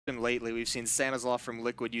lately. We've seen Stanislav from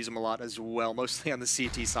Liquid use them a lot as well, mostly on the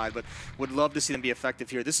CT side, but would love to see them be effective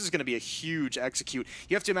here. This is going to be a huge execute.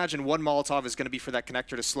 You have to imagine one Molotov is going to be for that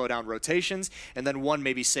connector to slow down rotations, and then one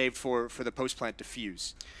maybe saved for the post-plant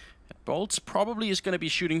defuse. Bolts probably is going to be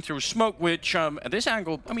shooting through smoke, which at this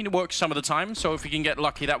angle, I mean, it works some of the time, so if we can get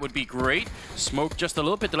lucky, that would be great. Smoke just a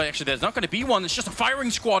little bit delay. Actually, there's not going to be one. It's just a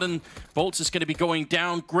firing squad, and Bolts is going to be going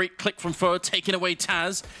down. Great click from Fur, taking away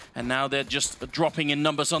Taz, and now they're just dropping in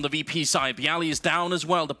numbers on the VP side. Bialy is down as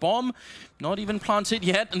well. The bomb not even planted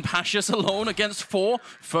yet, and Pasha's alone against 4.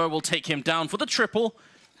 Fur will take him down for the triple,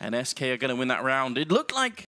 and SK are going to win that round. It looked like